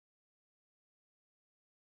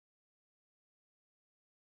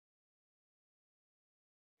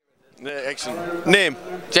Excellent. Name?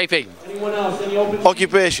 JP.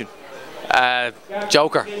 Occupation?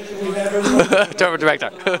 Joker. Tour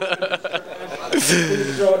director.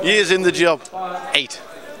 Years in the job? 8.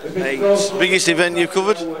 Biggest event you've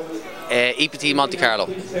covered? EPT Monte Carlo.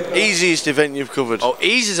 Easiest event you've covered? Oh,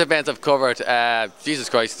 easiest event I've covered? Jesus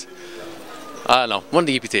Christ. I don't know. One of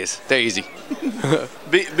the EPTs. They're easy.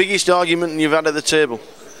 Biggest argument you've had at the table?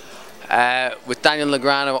 With Daniel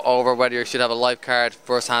Legrano over whether you should have a life card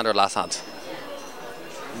first hand or last hand.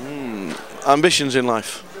 Ambitions in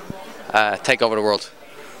life? Take over the world.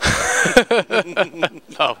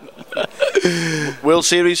 No. World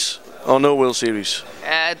Series or no World Series?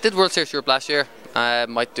 Did World Series Europe last year.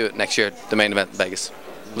 Might do it next year, the main event in Vegas.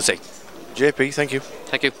 We'll see. JP, thank you.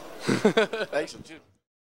 Thank you. Excellent.